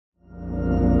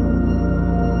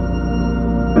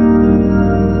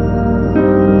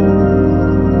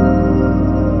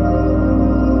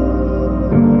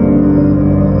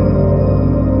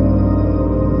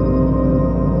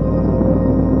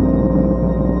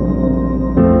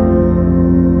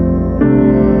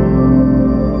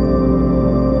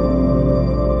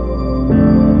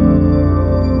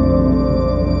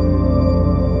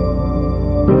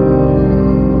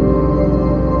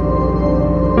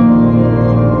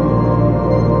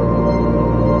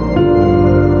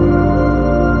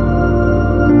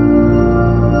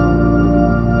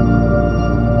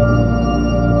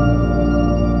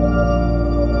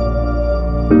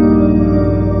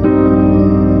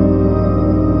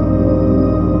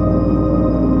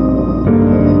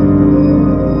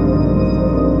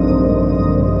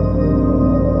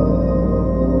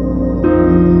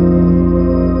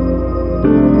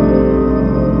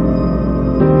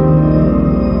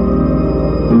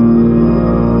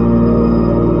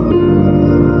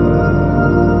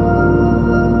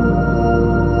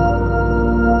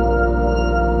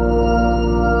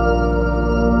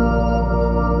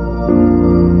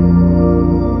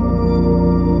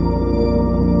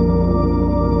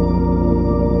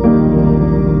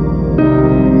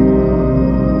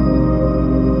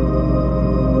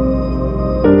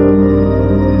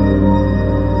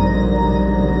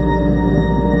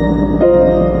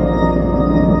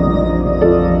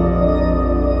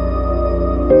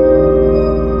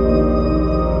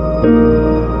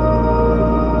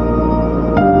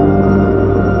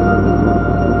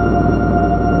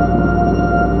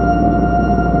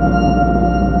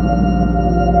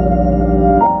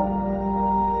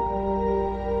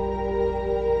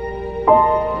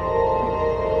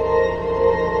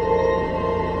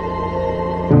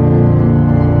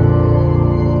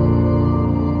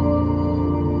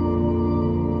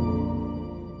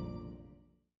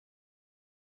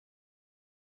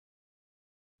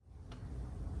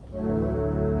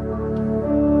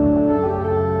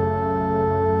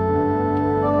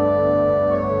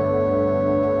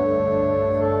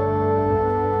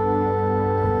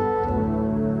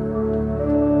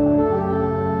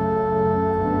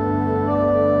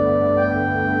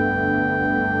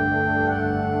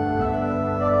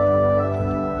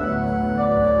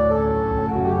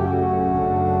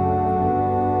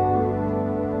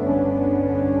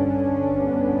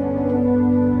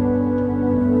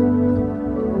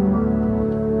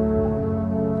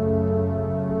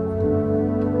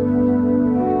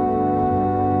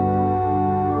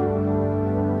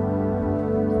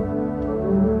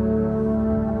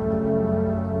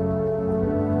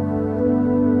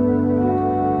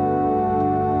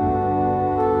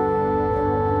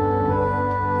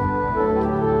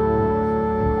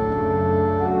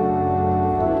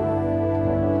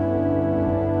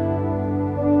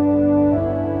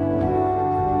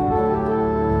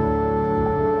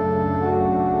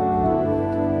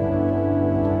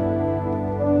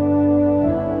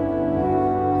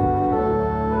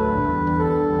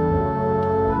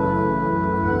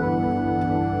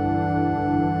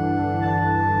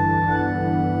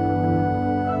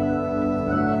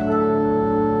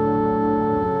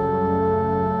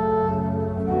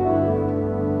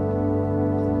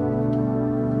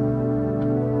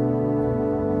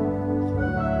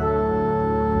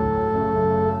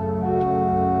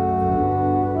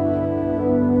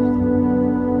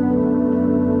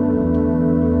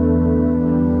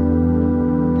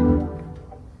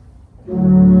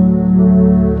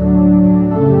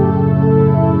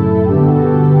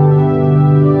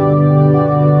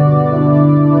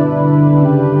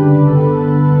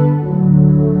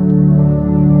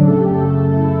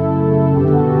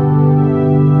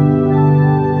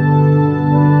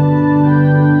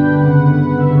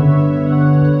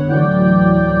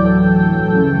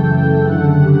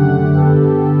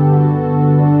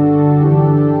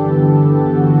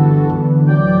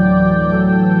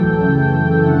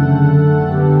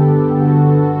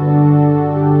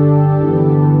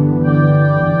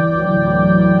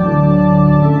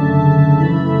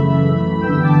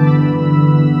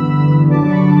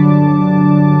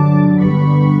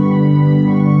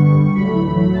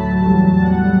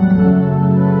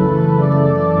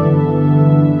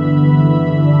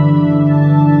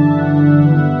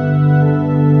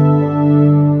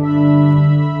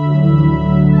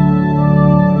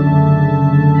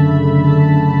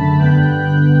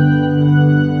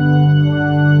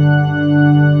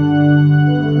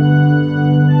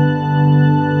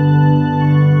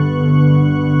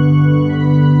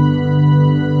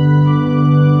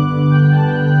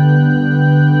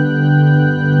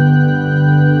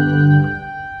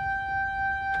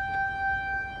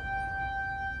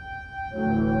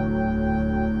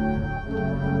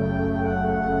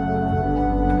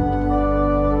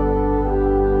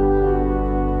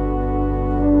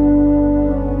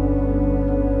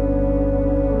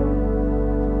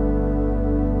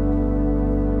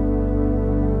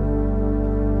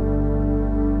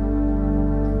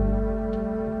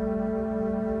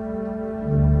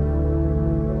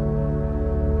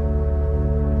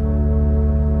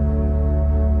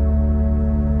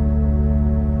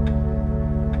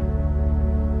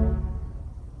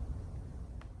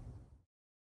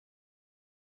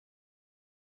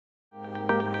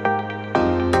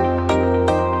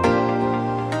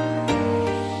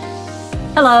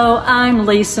Hello, I'm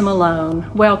Lisa Malone.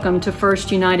 Welcome to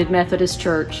First United Methodist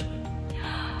Church.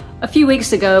 A few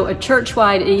weeks ago, a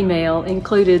church-wide email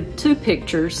included 2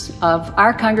 pictures of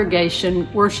our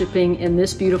congregation worshiping in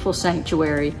this beautiful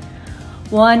sanctuary.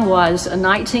 One was a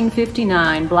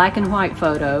 1959 black and white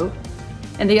photo,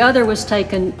 and the other was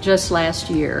taken just last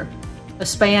year, a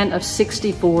span of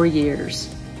 64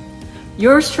 years.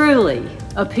 Yours truly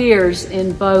appears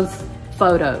in both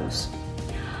photos.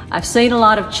 I've seen a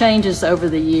lot of changes over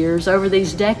the years, over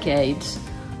these decades,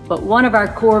 but one of our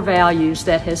core values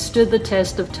that has stood the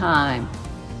test of time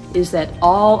is that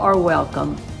all are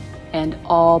welcome and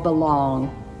all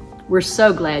belong. We're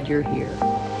so glad you're here.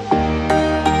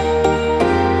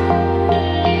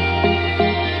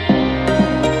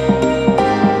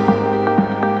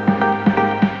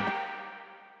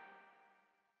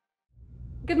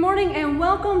 Good morning and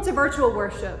welcome to virtual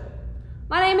worship.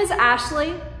 My name is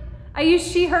Ashley. I use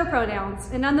she, her pronouns,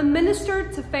 and I'm the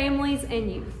minister to families and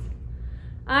youth.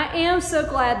 I am so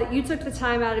glad that you took the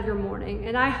time out of your morning,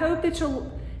 and I hope that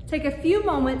you'll take a few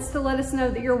moments to let us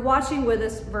know that you're watching with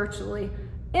us virtually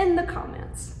in the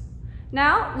comments.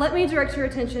 Now, let me direct your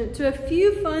attention to a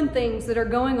few fun things that are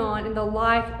going on in the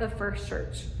life of First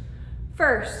Church.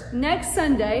 First, next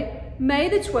Sunday, May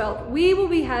the 12th, we will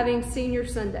be having Senior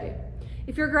Sunday.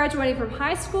 If you're graduating from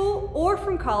high school or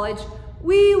from college,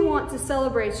 we want to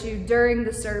celebrate you during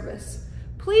the service.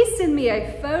 Please send me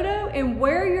a photo and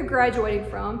where you're graduating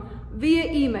from via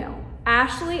email,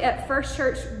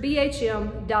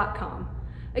 ashley@firstchurchbhm.com.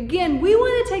 Again, we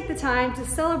want to take the time to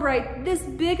celebrate this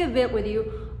big event with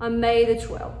you on May the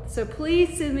 12th. So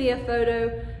please send me a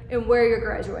photo and where you're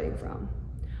graduating from.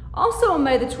 Also on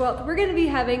May the 12th, we're going to be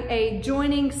having a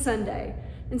joining Sunday.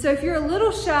 And so if you're a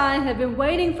little shy and have been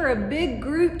waiting for a big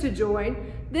group to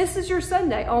join, this is your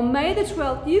Sunday. On May the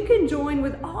 12th, you can join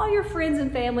with all your friends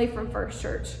and family from First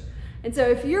Church. And so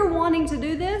if you're wanting to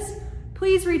do this,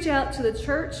 please reach out to the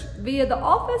church via the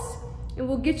office and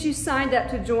we'll get you signed up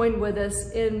to join with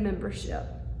us in membership.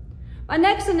 My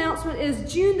next announcement is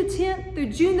June the 10th through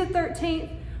June the 13th,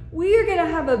 we are gonna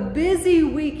have a busy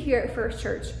week here at First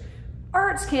Church.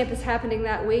 Arts Camp is happening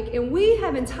that week, and we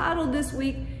have entitled this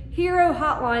week Hero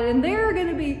Hotline, and there are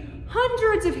gonna be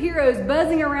hundreds of heroes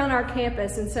buzzing around our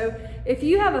campus. And so if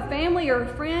you have a family or a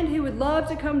friend who would love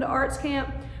to come to Arts Camp,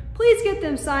 please get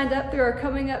them signed up through our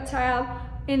Coming Up tab.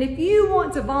 And if you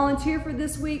want to volunteer for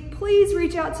this week, please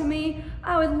reach out to me.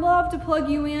 I would love to plug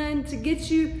you in to get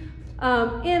you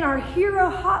in our Hero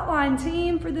Hotline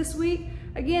team for this week.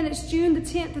 Again, it's June the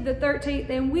 10th to the 13th,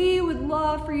 and we would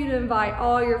love for you to invite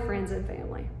all your friends and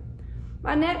family.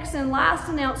 My next and last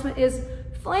announcement is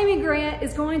Flaming Grant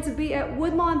is going to be at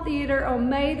Woodlawn Theater on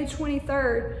May the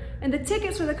 23rd, and the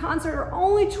tickets for the concert are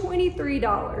only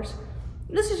 $23.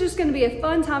 This is just going to be a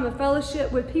fun time of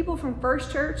fellowship with people from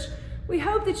First Church. We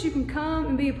hope that you can come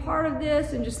and be a part of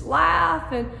this and just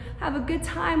laugh and have a good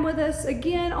time with us.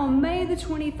 Again, on May the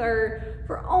 23rd,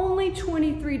 for only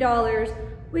 $23,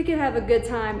 we can have a good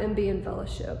time and be in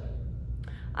fellowship.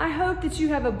 I hope that you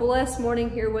have a blessed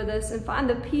morning here with us and find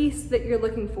the peace that you're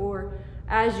looking for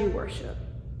as you worship.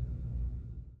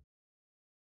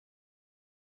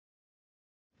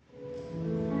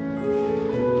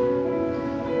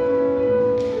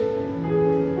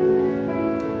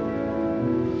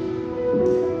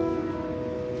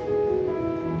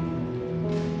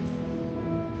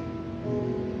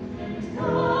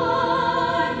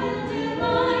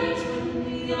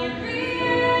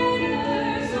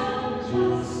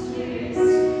 Justice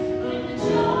and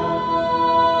joy.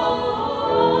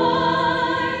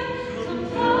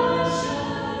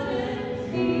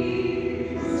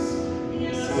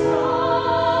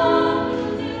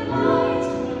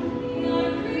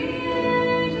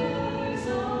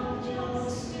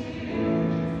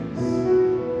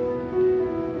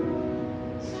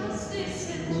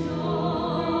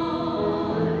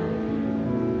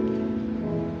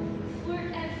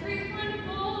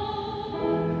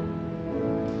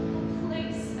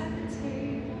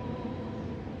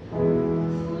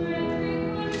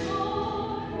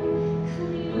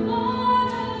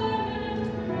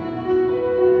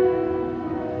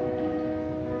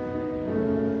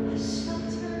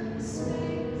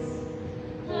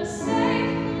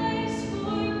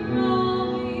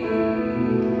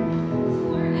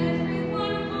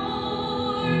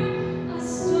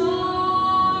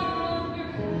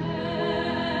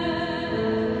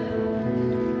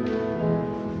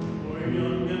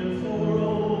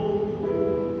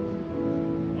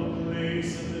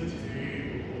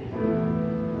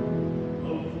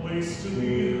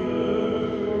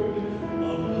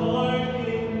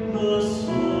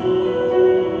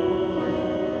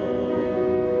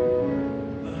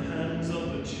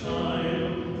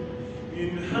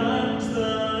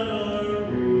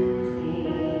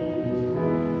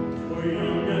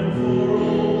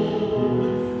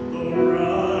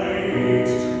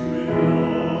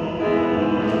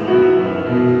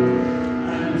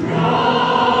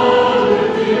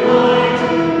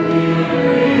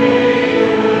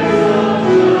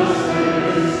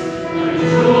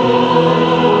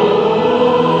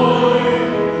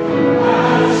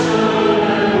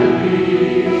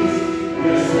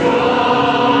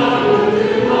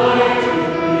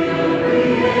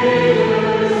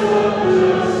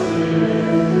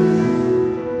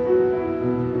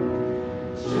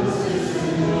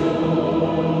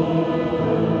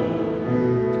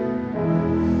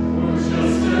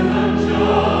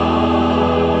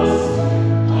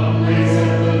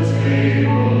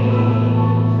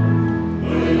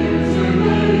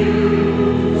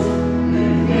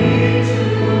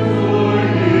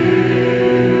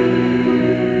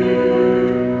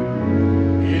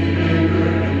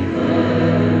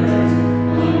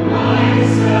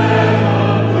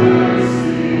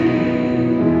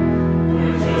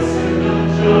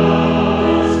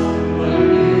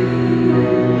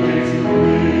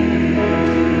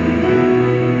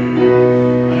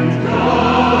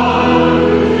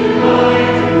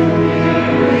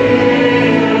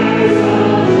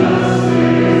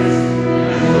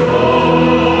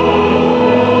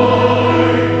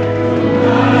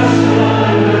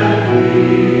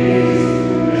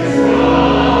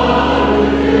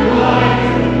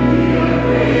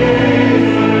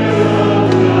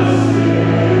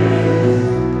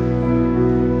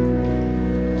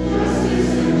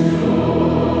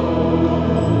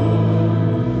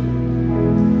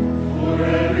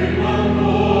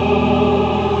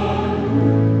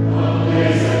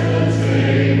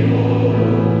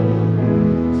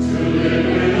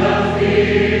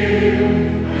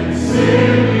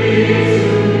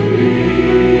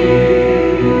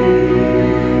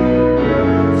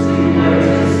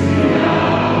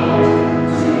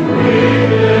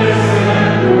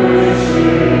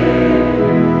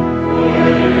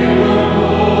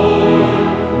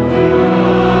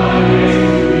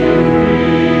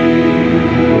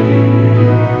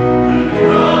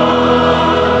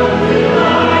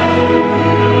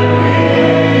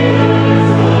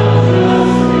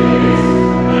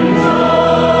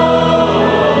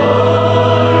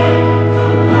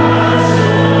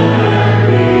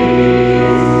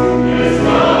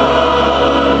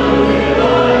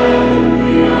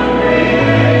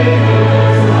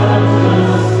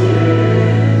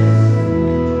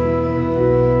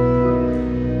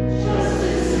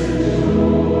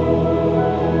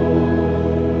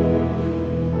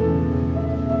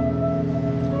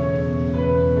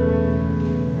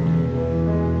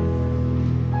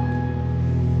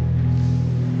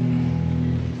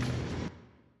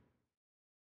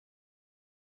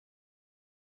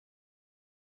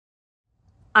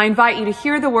 I invite you to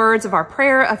hear the words of our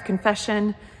prayer of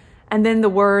confession and then the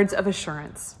words of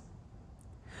assurance.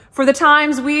 For the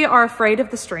times we are afraid of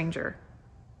the stranger,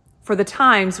 for the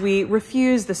times we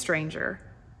refuse the stranger,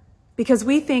 because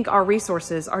we think our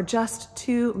resources are just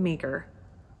too meager,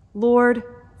 Lord,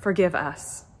 forgive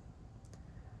us.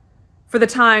 For the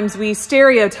times we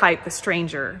stereotype the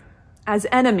stranger as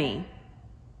enemy,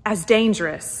 as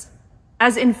dangerous,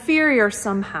 as inferior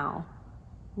somehow,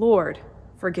 Lord,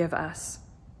 forgive us.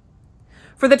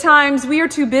 For the times we are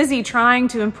too busy trying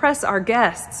to impress our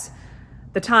guests,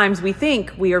 the times we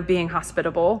think we are being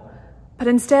hospitable, but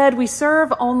instead we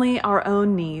serve only our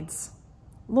own needs,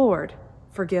 Lord,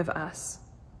 forgive us.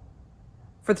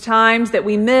 For the times that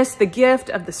we miss the gift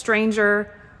of the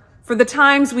stranger, for the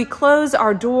times we close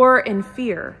our door in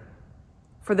fear,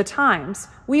 for the times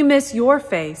we miss your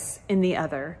face in the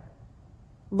other,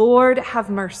 Lord, have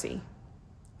mercy,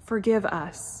 forgive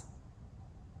us.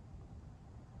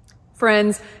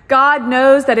 Friends, God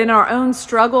knows that in our own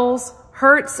struggles,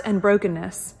 hurts, and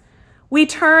brokenness, we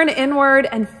turn inward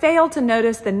and fail to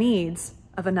notice the needs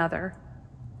of another.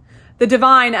 The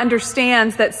divine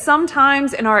understands that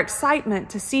sometimes in our excitement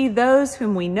to see those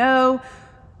whom we know,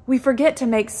 we forget to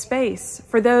make space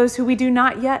for those who we do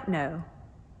not yet know.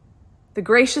 The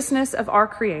graciousness of our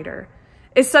Creator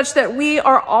is such that we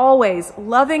are always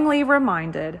lovingly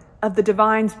reminded of the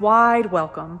divine's wide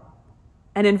welcome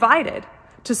and invited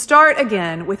to start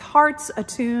again with hearts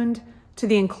attuned to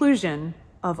the inclusion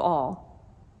of all.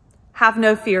 Have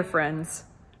no fear, friends.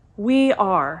 We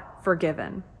are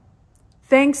forgiven.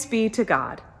 Thanks be to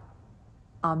God.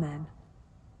 Amen.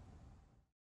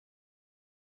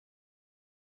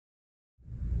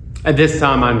 At this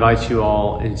time, I invite you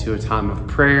all into a time of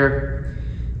prayer.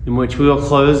 in which we will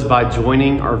close by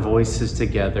joining our voices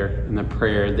together in the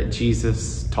prayer that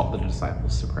Jesus taught the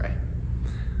disciples to pray.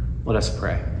 Let us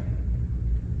pray.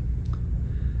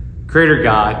 Creator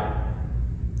God,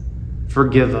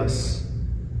 forgive us,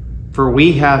 for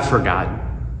we have forgotten.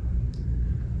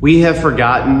 We have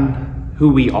forgotten who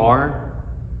we are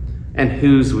and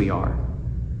whose we are.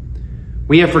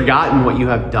 We have forgotten what you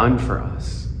have done for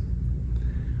us.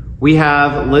 We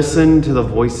have listened to the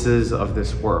voices of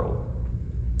this world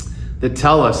that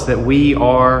tell us that we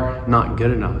are not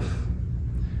good enough,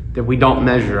 that we don't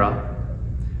measure up,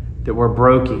 that we're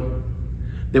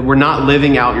broken, that we're not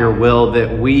living out your will,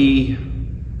 that we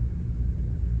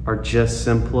are just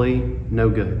simply no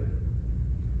good.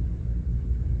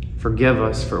 Forgive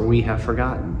us, for we have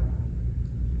forgotten.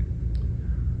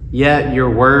 Yet your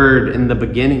word in the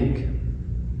beginning,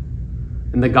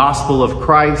 in the gospel of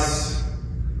Christ,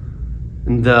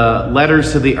 in the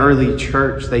letters to the early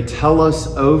church, they tell us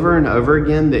over and over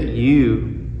again that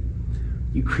you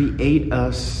create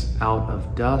us out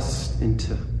of dust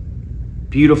into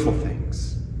beautiful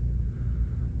things.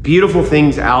 Beautiful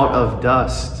things out of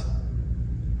dust.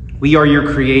 We are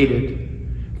your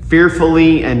created,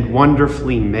 fearfully and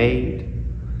wonderfully made,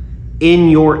 in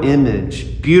your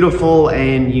image, beautiful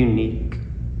and unique.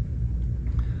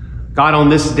 God, on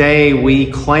this day,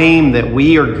 we claim that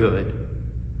we are good,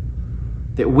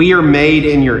 that we are made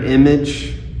in your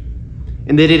image,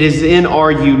 and that it is in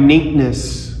our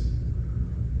uniqueness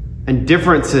and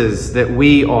differences that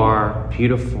we are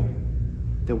beautiful,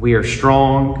 that we are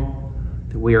strong,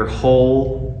 that we are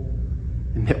whole,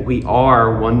 and that we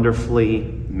are wonderfully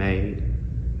made.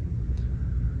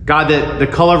 God, that the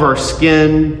color of our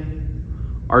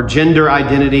skin, our gender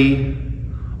identity,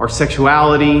 our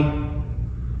sexuality,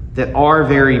 that our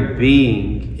very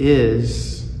being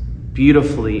is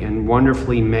beautifully and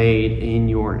wonderfully made in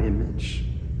your image.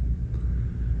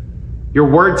 Your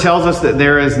word tells us that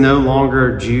there is no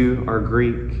longer Jew or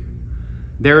Greek.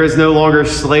 There is no longer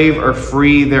slave or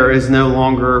free. There is no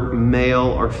longer male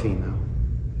or female.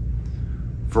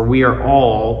 For we are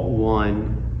all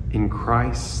one in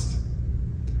Christ.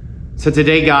 So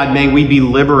today, God, may we be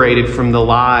liberated from the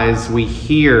lies we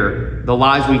hear, the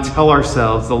lies we tell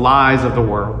ourselves, the lies of the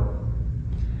world.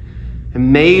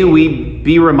 And may we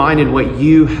be reminded what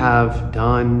you have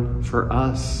done for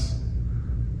us.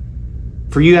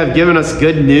 For you have given us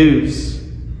good news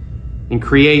in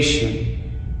creation,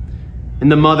 in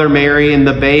the Mother Mary, in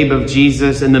the babe of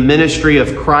Jesus, in the ministry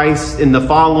of Christ, in the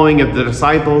following of the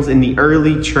disciples, in the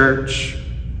early church.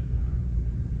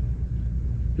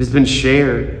 It has been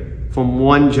shared from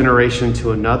one generation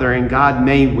to another, and God,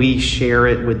 may we share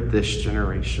it with this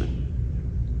generation.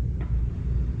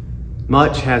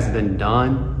 Much has been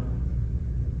done,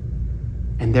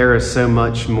 and there is so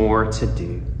much more to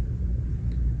do.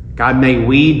 God, may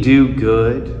we do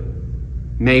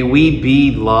good. May we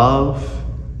be love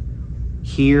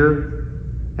here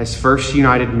as First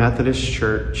United Methodist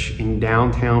Church in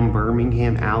downtown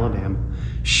Birmingham, Alabama,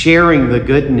 sharing the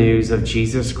good news of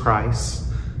Jesus Christ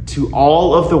to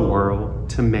all of the world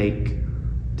to make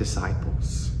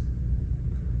disciples.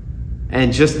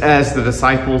 And just as the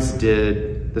disciples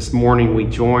did, this morning we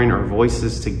join our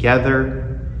voices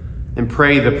together and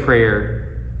pray the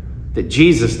prayer that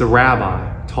Jesus, the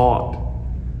rabbi, taught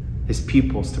his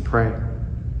pupils to pray.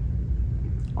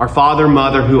 Our Father,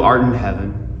 Mother, who art in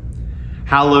heaven,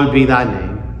 hallowed be thy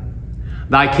name.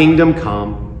 Thy kingdom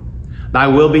come, thy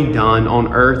will be done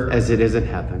on earth as it is in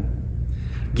heaven.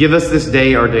 Give us this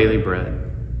day our daily bread,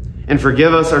 and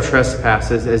forgive us our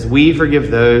trespasses as we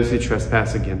forgive those who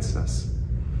trespass against us.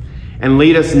 And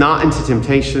lead us not into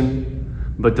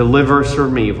temptation, but deliver us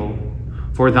from evil.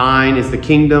 For thine is the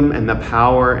kingdom and the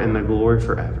power and the glory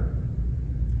forever.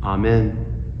 Amen.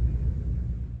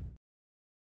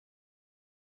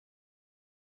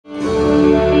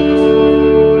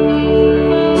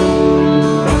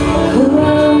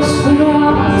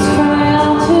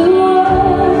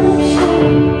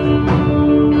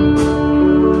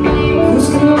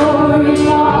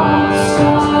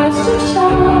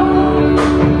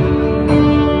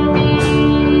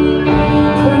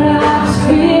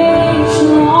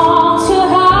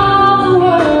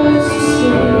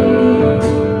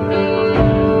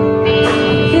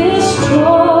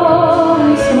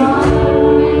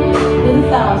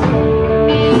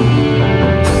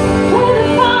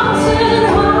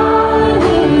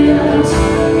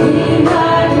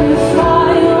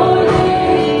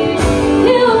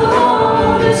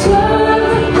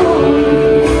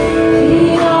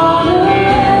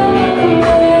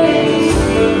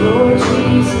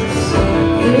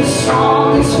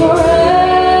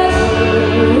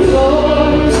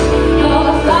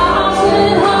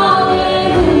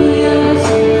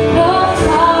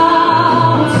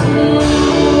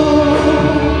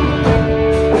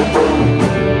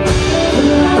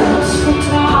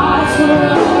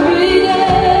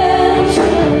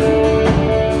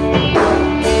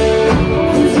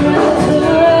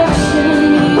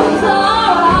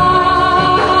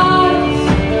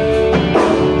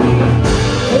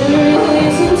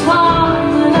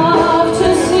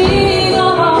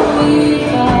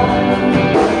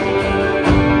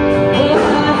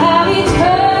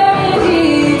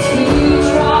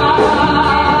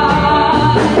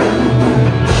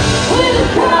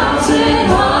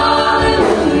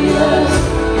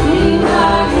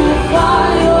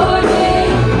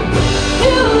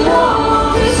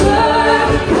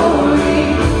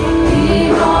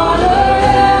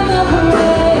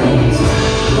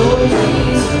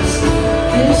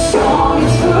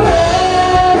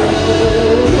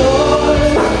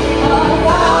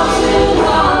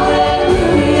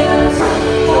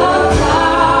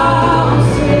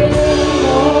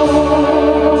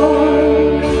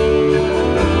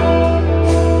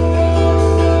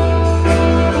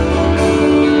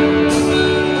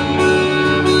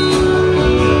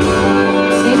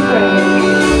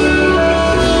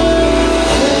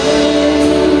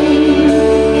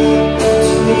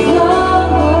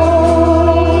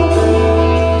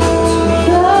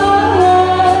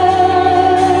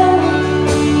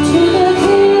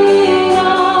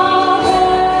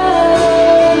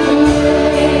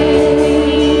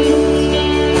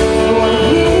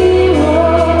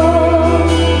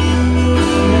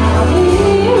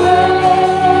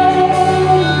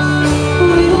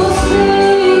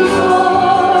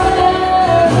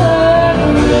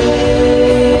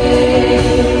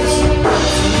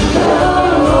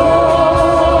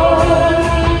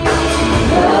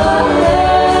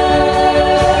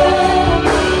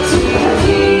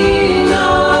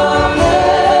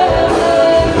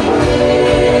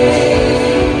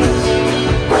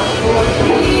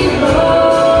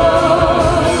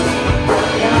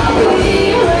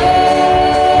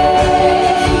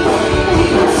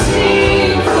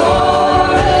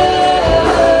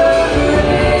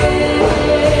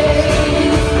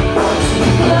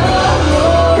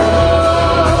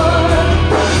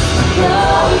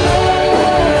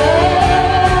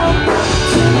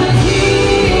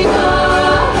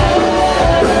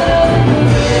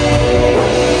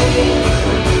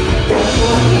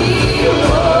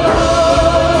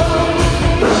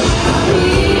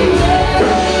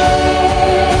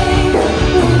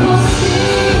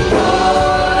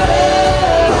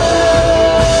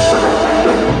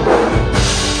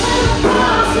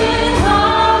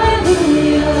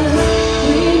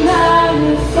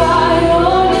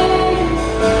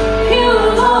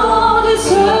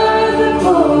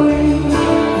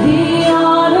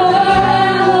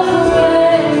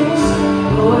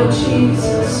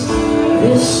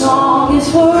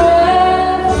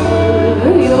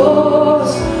 forever yours.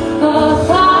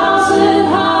 1,000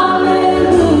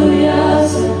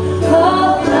 hallelujahs,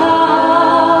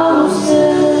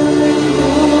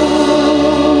 1,000 more.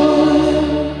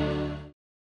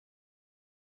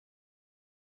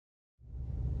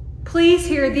 Please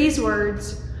hear these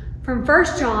words from 1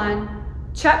 John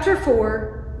chapter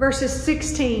 4, verses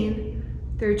 16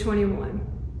 through 21.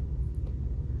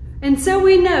 And so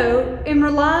we know and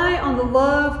rely on the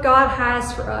love God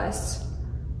has for us.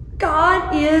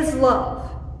 God is love.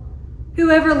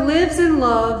 Whoever lives in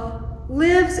love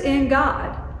lives in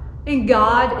God, and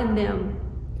God in them.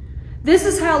 This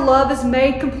is how love is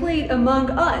made complete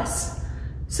among us,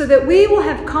 so that we will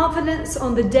have confidence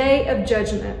on the day of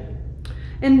judgment.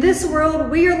 In this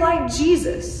world, we are like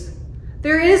Jesus.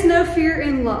 There is no fear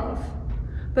in love,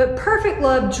 but perfect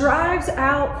love drives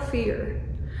out fear,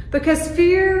 because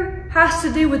fear has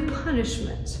to do with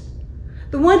punishment.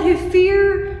 The one who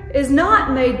fears is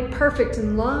not made perfect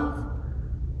in love.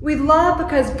 We love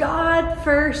because God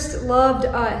first loved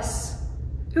us.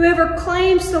 Whoever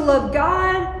claims to love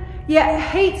God, yet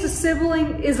hates a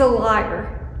sibling, is a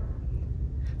liar.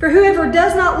 For whoever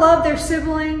does not love their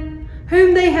sibling,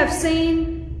 whom they have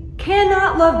seen,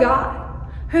 cannot love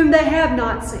God, whom they have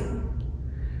not seen.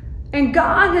 And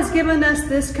God has given us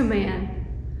this command: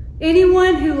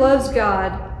 anyone who loves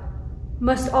God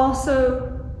must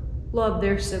also love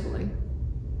their sibling.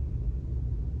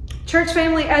 Church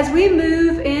family, as we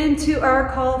move into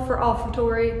our call for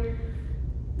offertory,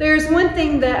 there's one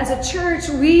thing that as a church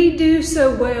we do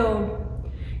so well.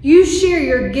 You share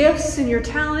your gifts and your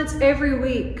talents every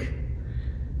week.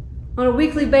 On a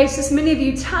weekly basis, many of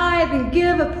you tithe and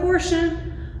give a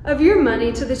portion of your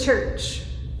money to the church.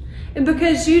 And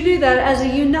because you do that as a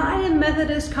United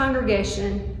Methodist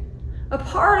congregation, a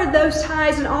part of those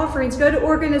tithes and offerings go to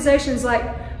organizations like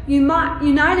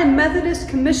United Methodist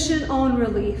Commission on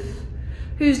Relief,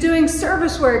 who's doing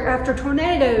service work after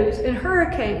tornadoes and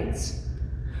hurricanes.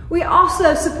 We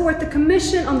also support the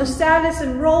Commission on the Status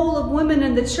and Role of Women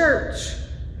in the Church,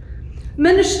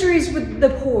 Ministries with the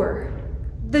Poor,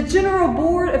 the General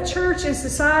Board of Church and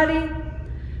Society,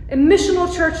 and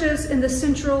missional churches in the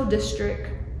Central District.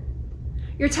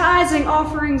 Your tithes and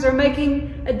offerings are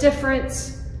making a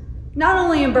difference, not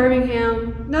only in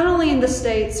Birmingham, not only in the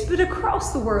States, but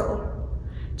across the world.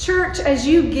 Church, as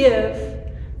you give,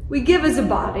 we give as a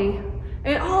body,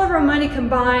 and all of our money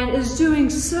combined is doing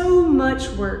so much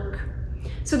work.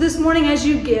 So this morning as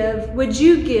you give, would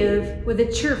you give with a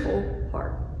cheerful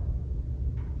heart?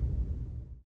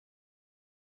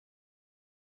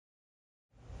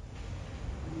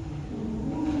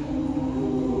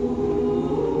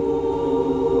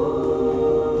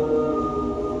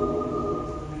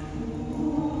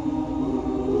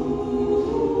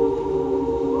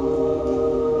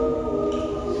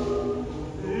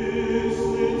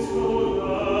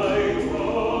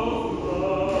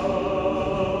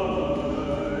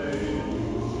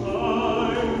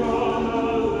 I'm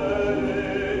gonna let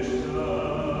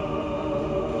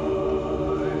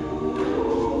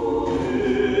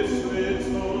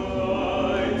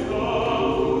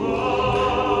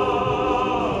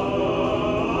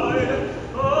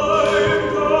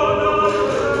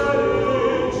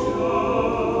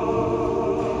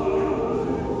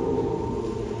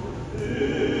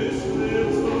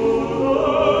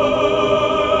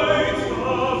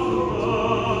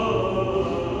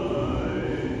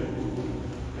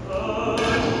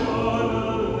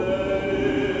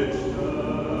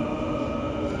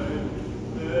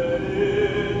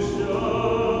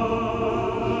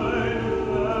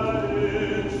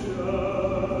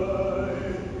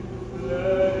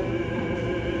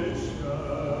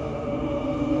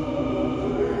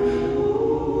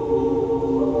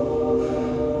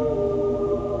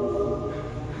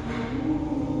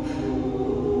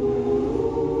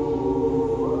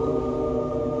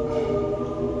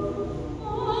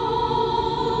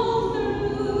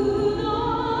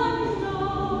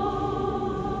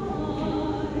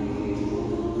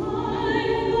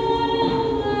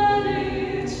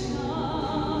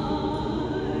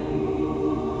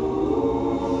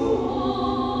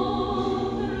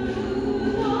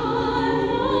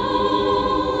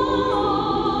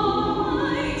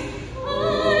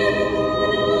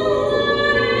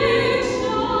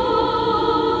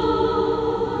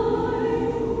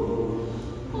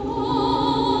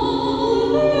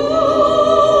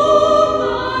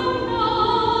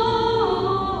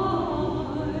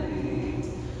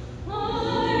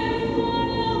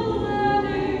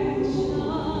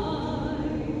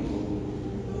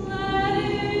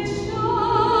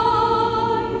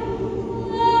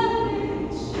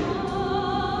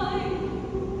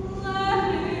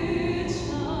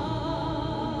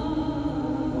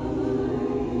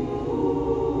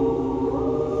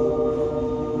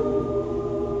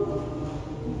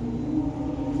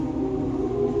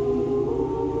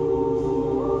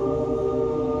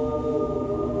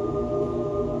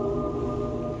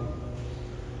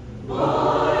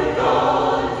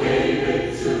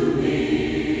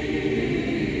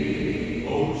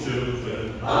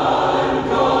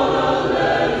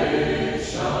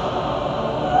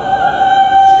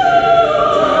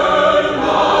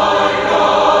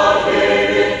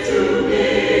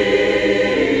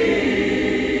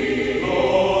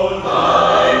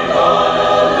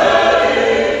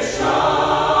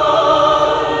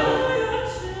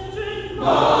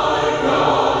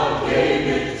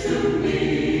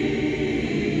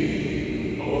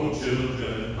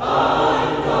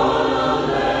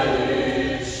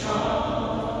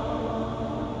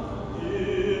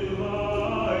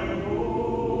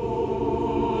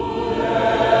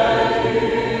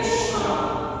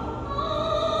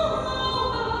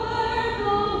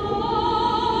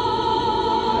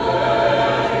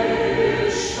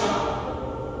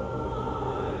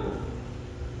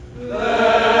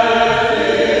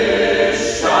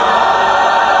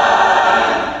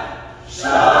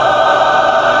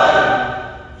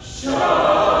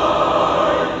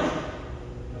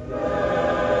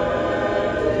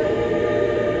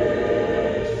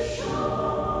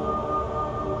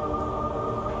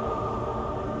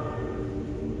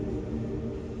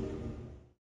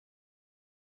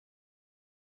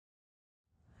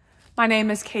My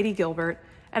name is Katie Gilbert,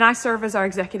 and I serve as our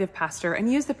executive pastor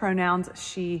and use the pronouns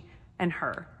she and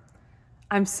her.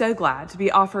 I'm so glad to be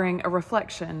offering a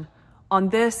reflection on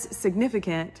this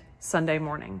significant Sunday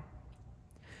morning.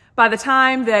 By the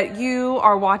time that you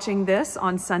are watching this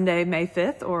on Sunday, May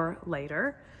 5th or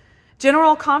later,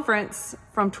 General Conference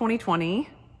from 2020,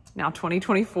 now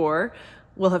 2024,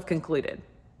 will have concluded.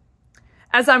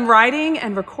 As I'm writing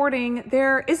and recording,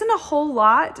 there isn't a whole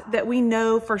lot that we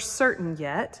know for certain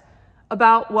yet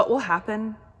about what will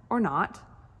happen or not,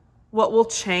 what will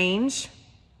change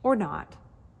or not.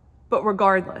 But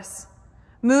regardless,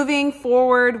 moving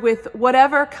forward with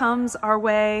whatever comes our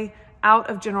way out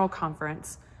of General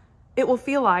Conference, it will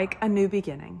feel like a new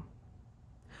beginning.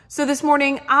 So this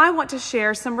morning, I want to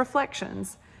share some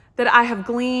reflections that I have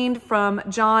gleaned from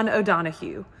John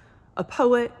O'Donohue, a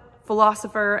poet,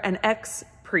 philosopher, and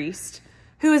ex-priest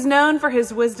who is known for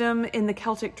his wisdom in the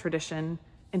Celtic tradition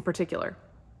in particular.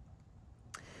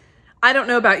 I don't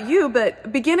know about you,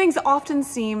 but beginnings often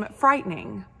seem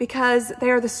frightening because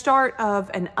they are the start of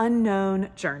an unknown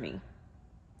journey,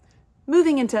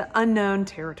 moving into unknown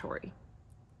territory.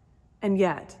 And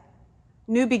yet,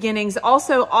 new beginnings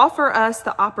also offer us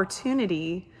the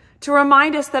opportunity to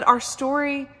remind us that our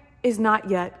story is not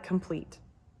yet complete,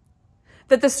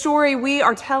 that the story we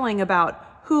are telling about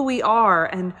who we are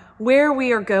and where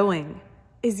we are going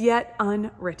is yet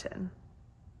unwritten.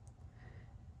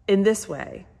 In this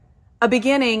way, a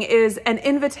beginning is an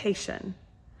invitation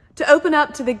to open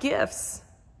up to the gifts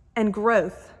and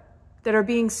growth that are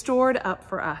being stored up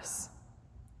for us.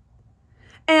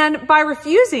 And by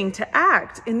refusing to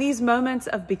act in these moments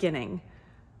of beginning,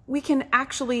 we can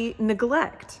actually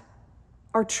neglect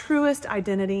our truest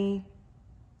identity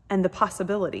and the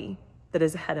possibility that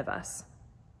is ahead of us.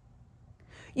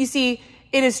 You see,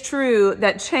 it is true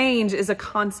that change is a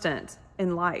constant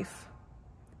in life,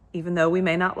 even though we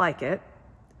may not like it.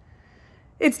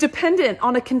 It's dependent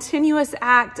on a continuous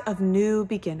act of new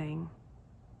beginning.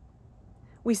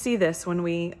 We see this when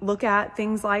we look at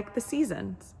things like the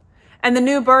seasons and the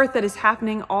new birth that is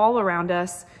happening all around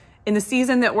us in the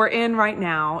season that we're in right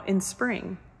now in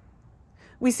spring.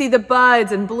 We see the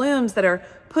buds and blooms that are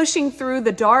pushing through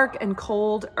the dark and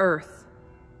cold earth.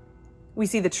 We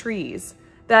see the trees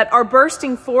that are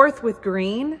bursting forth with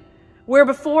green, where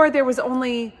before there was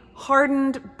only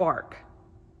hardened bark.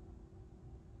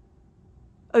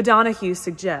 O'Donohue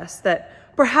suggests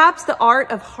that perhaps the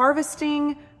art of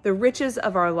harvesting the riches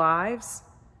of our lives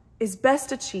is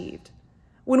best achieved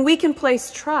when we can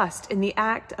place trust in the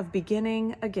act of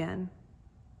beginning again.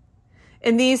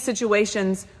 In these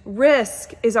situations,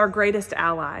 risk is our greatest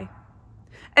ally.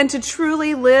 And to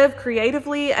truly live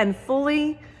creatively and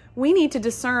fully, we need to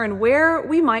discern where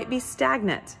we might be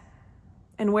stagnant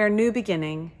and where new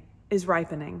beginning is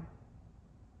ripening.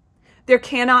 There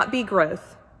cannot be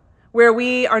growth where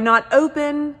we are not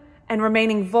open and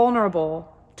remaining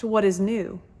vulnerable to what is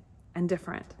new and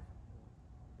different.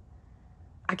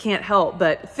 I can't help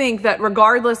but think that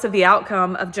regardless of the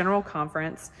outcome of General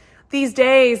Conference, these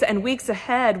days and weeks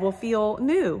ahead will feel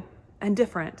new and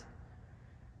different.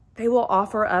 They will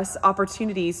offer us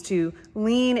opportunities to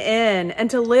lean in and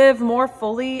to live more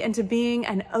fully into being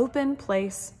an open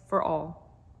place for all.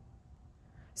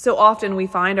 So often we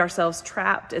find ourselves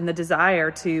trapped in the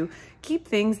desire to keep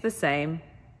things the same,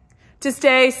 to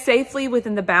stay safely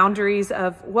within the boundaries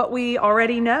of what we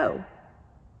already know.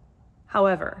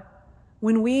 However,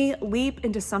 when we leap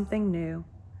into something new,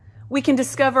 we can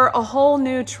discover a whole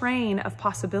new train of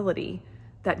possibility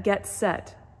that gets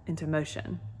set into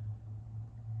motion.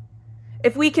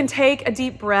 If we can take a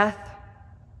deep breath,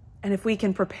 and if we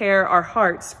can prepare our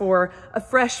hearts for a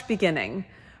fresh beginning,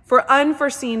 for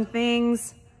unforeseen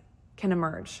things can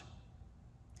emerge.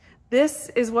 This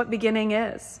is what beginning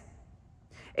is.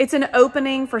 It's an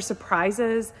opening for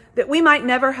surprises that we might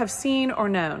never have seen or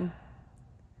known.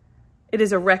 It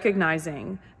is a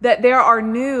recognizing that there are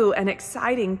new and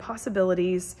exciting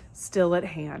possibilities still at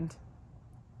hand.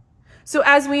 So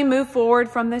as we move forward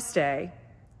from this day,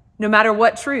 no matter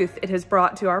what truth it has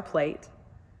brought to our plate,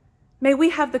 may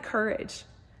we have the courage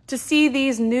to see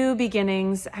these new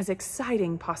beginnings as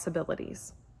exciting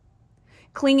possibilities,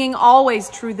 clinging always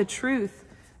to the truth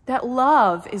that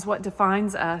love is what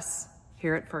defines us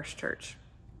here at First Church.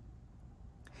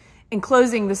 In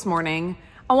closing this morning,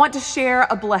 I want to share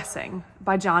a blessing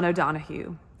by John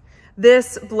O'Donohue.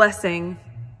 This blessing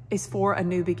is for a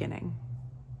new beginning.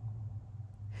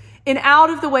 In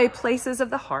out-of-the-way places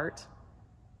of the heart,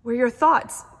 where your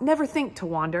thoughts never think to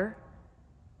wander,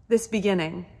 this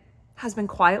beginning has been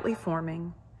quietly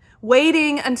forming,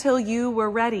 waiting until you were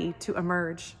ready to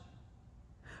emerge.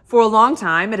 For a long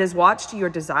time, it has watched your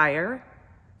desire,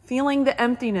 feeling the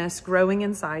emptiness growing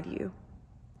inside you,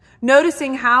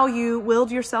 noticing how you willed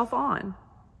yourself on,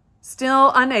 still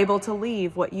unable to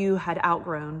leave what you had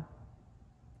outgrown.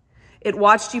 It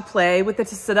watched you play with the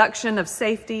seduction of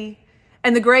safety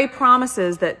and the gray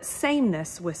promises that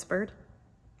sameness whispered.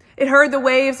 It heard the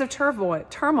waves of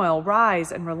turmoil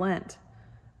rise and relent,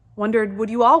 wondered, would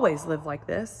you always live like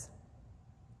this?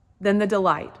 Then the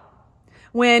delight,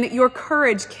 when your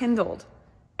courage kindled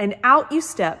and out you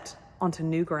stepped onto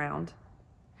new ground.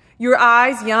 Your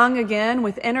eyes young again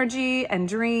with energy and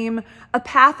dream, a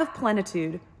path of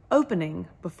plenitude opening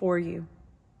before you.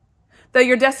 Though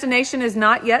your destination is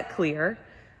not yet clear,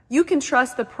 you can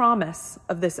trust the promise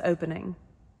of this opening.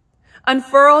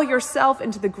 Unfurl yourself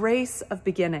into the grace of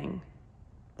beginning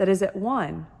that is at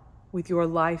one with your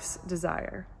life's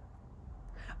desire.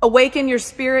 Awaken your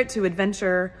spirit to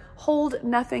adventure, hold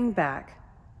nothing back.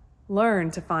 Learn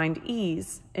to find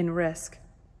ease in risk.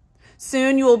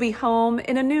 Soon you will be home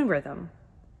in a new rhythm,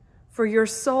 for your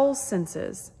soul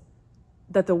senses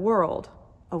that the world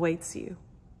awaits you.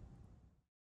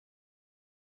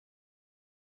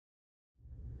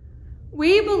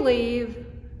 We believe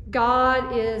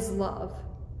God is love,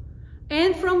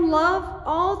 and from love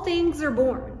all things are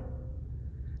born.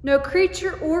 No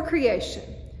creature or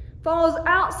creation falls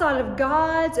outside of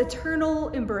God's eternal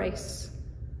embrace.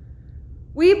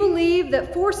 We believe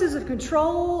that forces of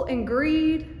control and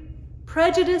greed,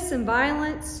 prejudice and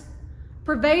violence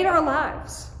pervade our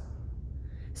lives,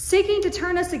 seeking to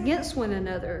turn us against one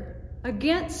another,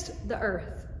 against the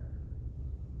earth,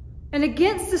 and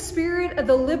against the spirit of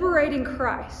the liberating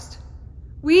Christ.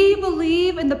 We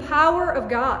believe in the power of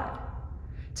God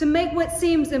to make what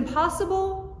seems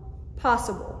impossible,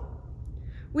 possible.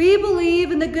 We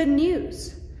believe in the good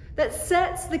news that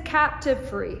sets the captive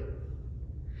free.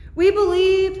 We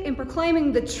believe in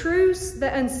proclaiming the truths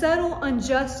that unsettle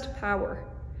unjust power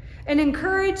and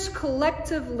encourage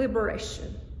collective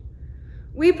liberation.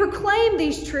 We proclaim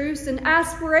these truths in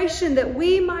aspiration that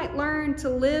we might learn to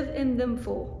live in them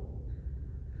full.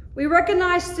 We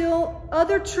recognize still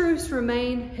other truths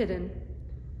remain hidden,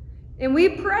 and we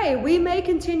pray we may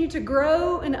continue to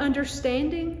grow in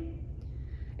understanding,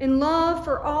 in love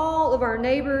for all of our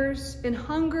neighbors, in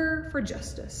hunger for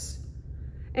justice,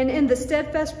 and in the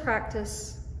steadfast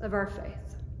practice of our faith.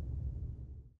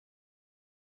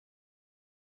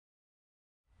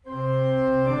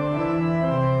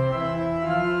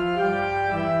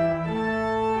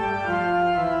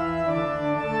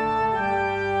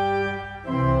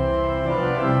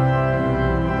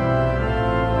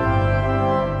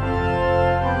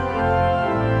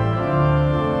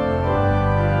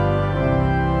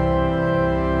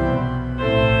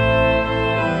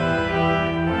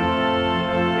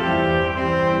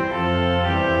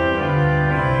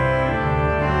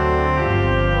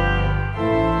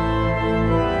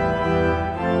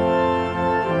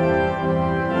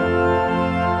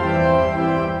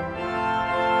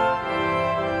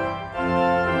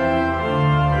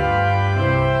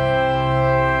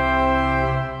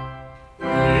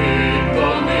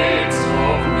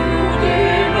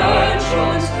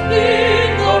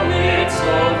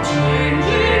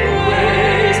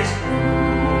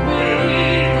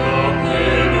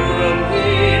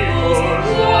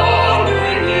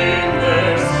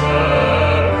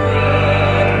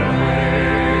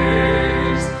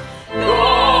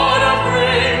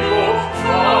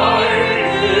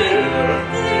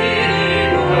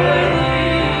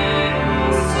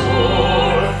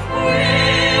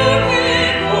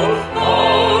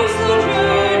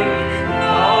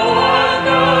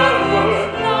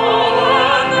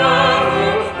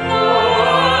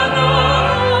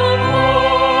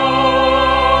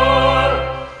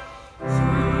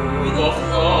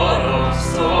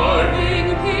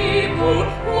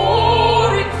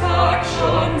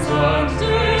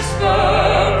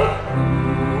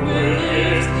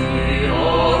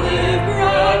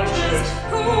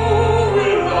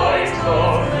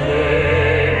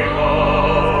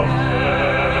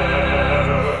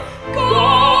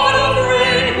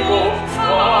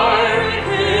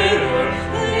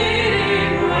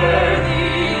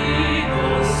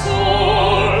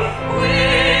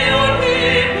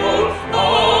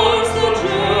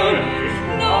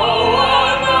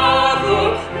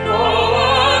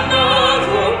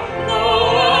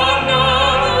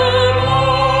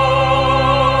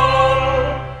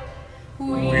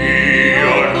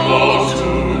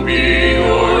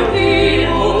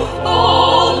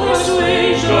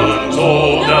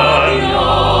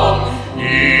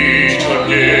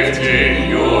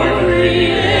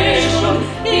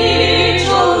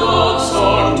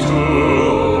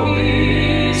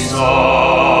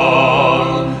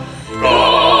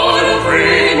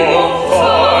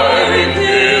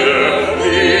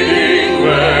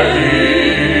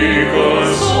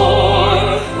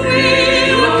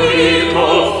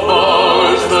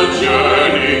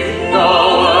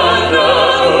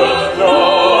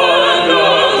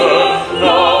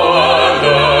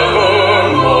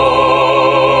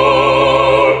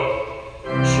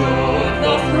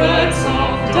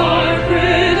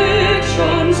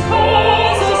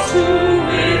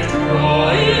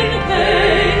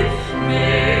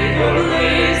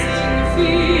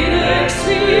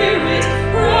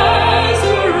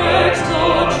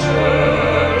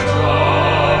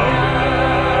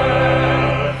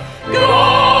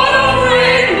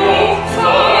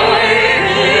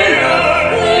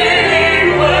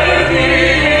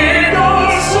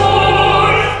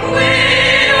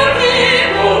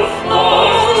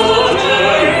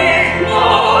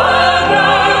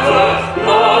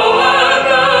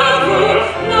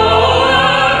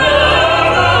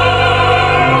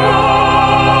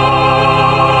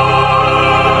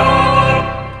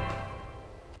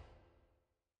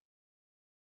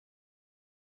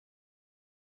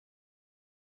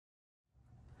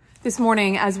 This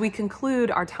morning, as we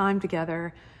conclude our time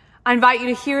together, I invite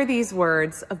you to hear these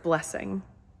words of blessing.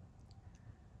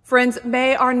 Friends,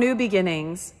 may our new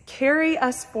beginnings carry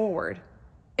us forward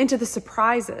into the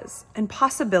surprises and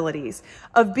possibilities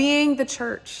of being the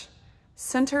church,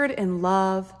 centered in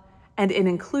love and in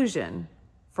inclusion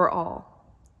for all.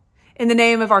 In the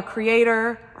name of our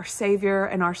Creator, our Savior,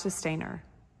 and our Sustainer.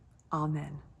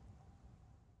 Amen.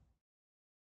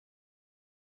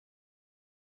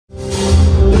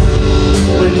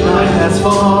 When night has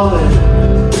fallen,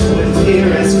 when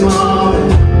fear has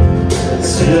come,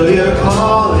 still you're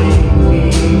calling.